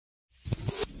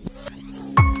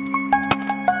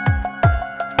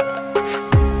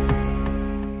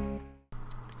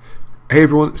Hey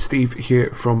everyone, Steve here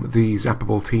from the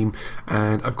Zapable team,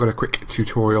 and I've got a quick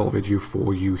tutorial video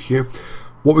for you here.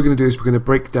 What we're going to do is we're going to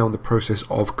break down the process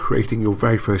of creating your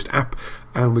very first app,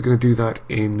 and we're going to do that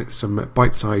in some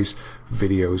bite-sized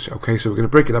videos. Okay, so we're going to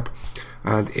break it up,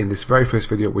 and in this very first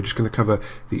video we're just going to cover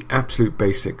the absolute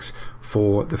basics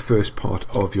for the first part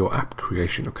of your app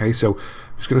creation. Okay, so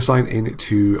I'm just going to sign in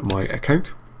to my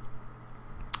account.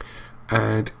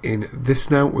 And in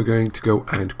this now, we're going to go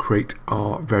and create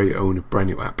our very own brand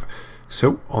new app.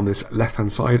 So on this left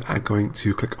hand side, I'm going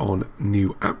to click on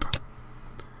New App.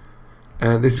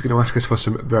 And this is going to ask us for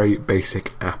some very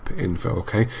basic app info,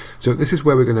 okay? So this is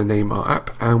where we're going to name our app,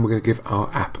 and we're going to give our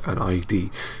app an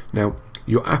ID. Now,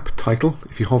 your app title,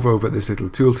 if you hover over this little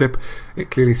tooltip,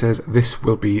 it clearly says this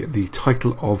will be the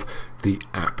title of the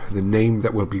app, the name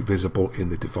that will be visible in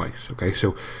the device, okay?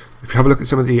 So if you have a look at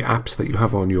some of the apps that you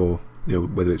have on your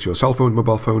whether it's your cell phone,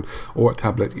 mobile phone, or a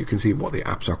tablet, you can see what the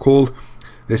apps are called.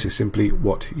 This is simply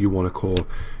what you want to call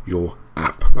your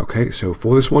app. Okay, so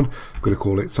for this one, I'm going to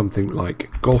call it something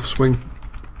like Golf Swing.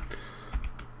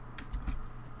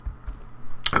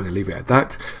 I'm going to leave it at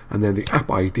that, and then the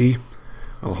app ID,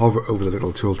 I'll hover over the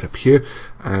little tooltip here,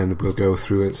 and we'll go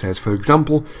through. It says, for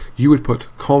example, you would put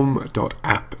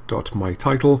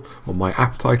com.app.mytitle or my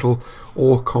app title,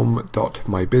 or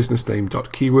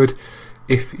com.mybusinessname.keyword.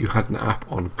 If you had an app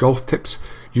on golf tips,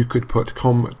 you could put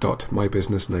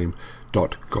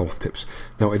com.mybusinessname.golftips.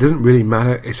 Now, it doesn't really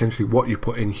matter essentially what you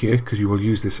put in here, because you will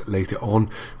use this later on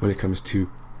when it comes to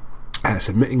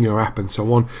submitting your app and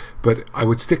so on, but I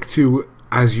would stick to,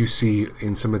 as you see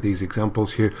in some of these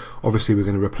examples here, obviously we're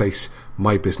going to replace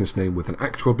my business name with an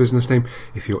actual business name.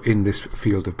 If you're in this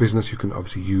field of business, you can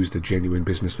obviously use the genuine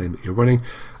business name that you're running,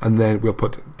 and then we'll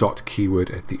put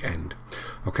 .keyword at the end.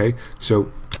 Okay, so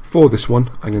for this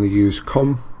one, I'm going to use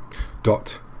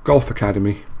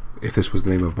com.golfacademy, if this was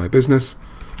the name of my business,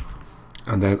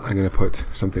 and then I'm going to put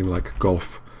something like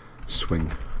golf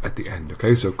swing at the end.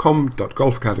 Okay, so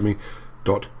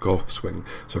com.golfacademy.golf swing.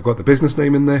 So I've got the business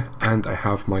name in there, and I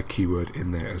have my keyword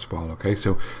in there as well. Okay,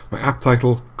 so my app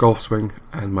title, golf swing,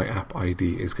 and my app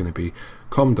ID is going to be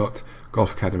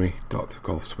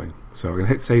com.golfacademy.golf swing. So we're going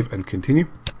to hit save and continue,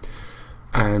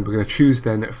 and we're going to choose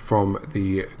then from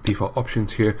the default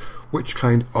options here which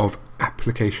kind of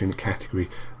application category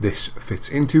this fits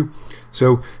into.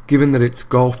 So given that it's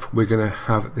golf, we're going to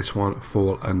have this one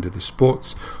fall under the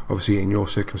sports. Obviously in your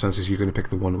circumstances you're going to pick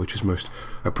the one which is most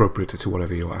appropriate to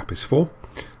whatever your app is for.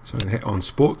 So I'm going to hit on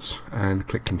sports and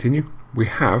click continue. We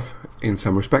have, in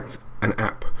some respects, an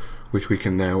app which we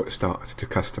can now start to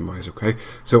customize. Okay,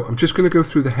 so I'm just going to go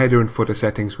through the header and footer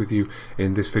settings with you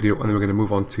in this video, and then we're going to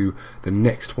move on to the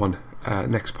next one,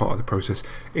 next part of the process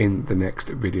in the next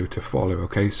video to follow.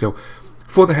 Okay, so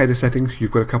for the header settings,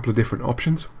 you've got a couple of different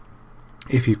options.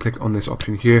 If you click on this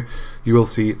option here, you will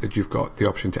see that you've got the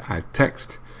option to add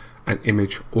text, an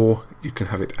image, or you can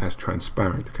have it as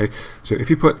transparent. Okay, so if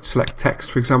you select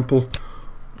text, for example,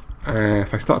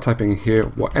 if I start typing in here,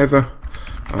 whatever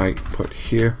I put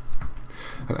here,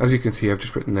 and as you can see, I've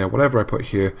just written there, whatever I put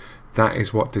here, that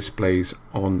is what displays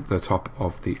on the top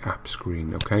of the app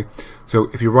screen. Okay, so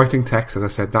if you're writing text, as I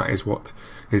said, that is what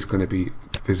is going to be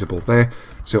visible there.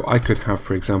 So I could have,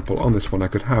 for example, on this one, I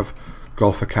could have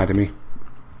Golf Academy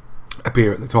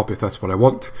appear at the top if that's what I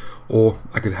want, or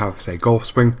I could have, say, golf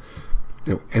swing,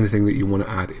 anything that you want to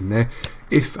add in there.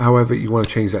 If, however, you want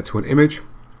to change that to an image,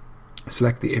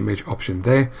 select the image option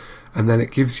there, and then it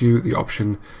gives you the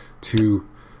option to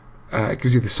it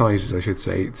gives you the sizes, I should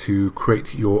say, to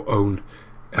create your own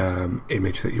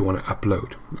image that you want to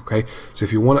upload. Okay, so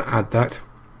if you want to add that,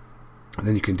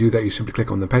 then you can do that. You simply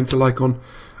click on the pencil icon,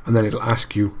 and then it'll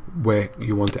ask you where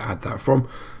you want to add that from.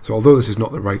 So although this is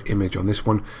not the right image on this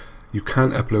one, you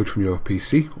can upload from your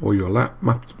PC or your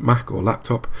Mac or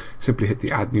laptop. Simply hit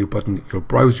the add new button, you'll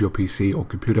browse your PC or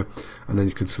computer, and then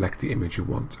you can select the image you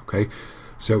want. Okay,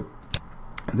 so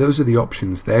those are the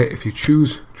options there. If you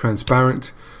choose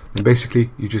transparent, then basically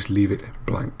you just leave it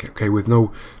blank, okay, with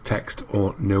no text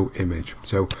or no image.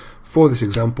 So for this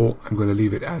example, I'm going to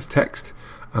leave it as text,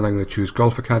 and I'm going to choose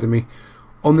Golf Academy.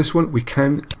 On this one, we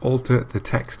can alter the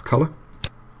text color,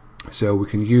 so we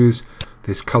can use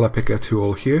this color picker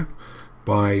tool here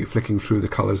by flicking through the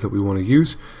colors that we want to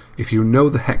use. If you know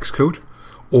the hex code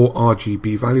or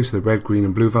RGB value, so the red, green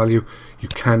and blue value, you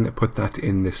can put that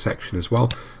in this section as well.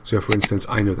 So for instance,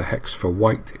 I know the hex for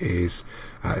white is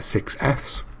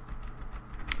 6Fs,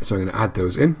 so I'm going to add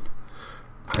those in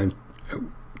and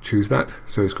choose that.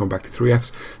 So it's gone back to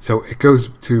 3Fs, so it goes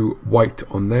to white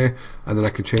on there, and then I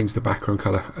can change the background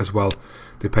color as well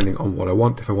depending on what I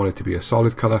want. If I want it to be a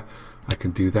solid color, I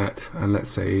can do that, and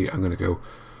let's say I'm going to go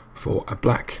for a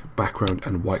black background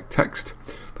and white text,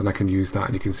 then I can use that,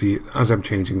 and you can see as I'm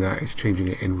changing that, it's changing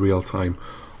it in real time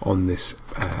on this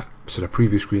sort of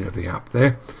preview screen of the app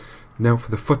there. Now for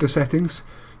the footer settings,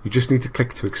 you just need to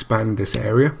click to expand this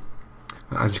area.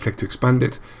 As you click to expand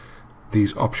it,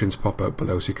 these options pop out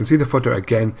below. So you can see the footer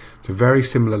again. It's a very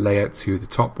similar layout to the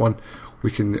top one.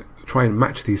 We can try and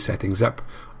match these settings up.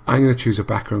 I'm going to choose a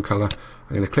background color.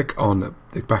 I'm going to click on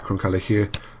the background color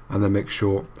here and then make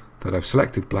sure that I've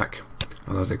selected black,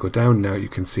 and as I go down now you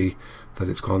can see that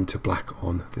it's gone to black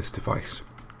on this device.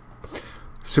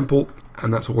 Simple,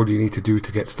 and that's all you need to do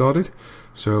to get started.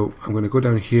 So I'm going to go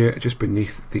down here just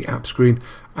beneath the app screen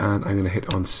and I'm going to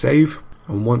hit on save,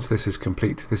 and once this is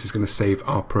complete, this is going to save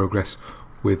our progress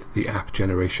with the app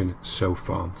generation so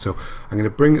far. So I'm going to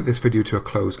bring this video to a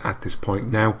close at this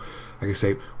point now. Like I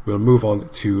say, we'll move on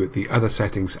to the other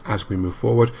settings as we move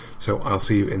forward, so I'll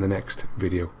see you in the next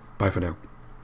video. Bye for now.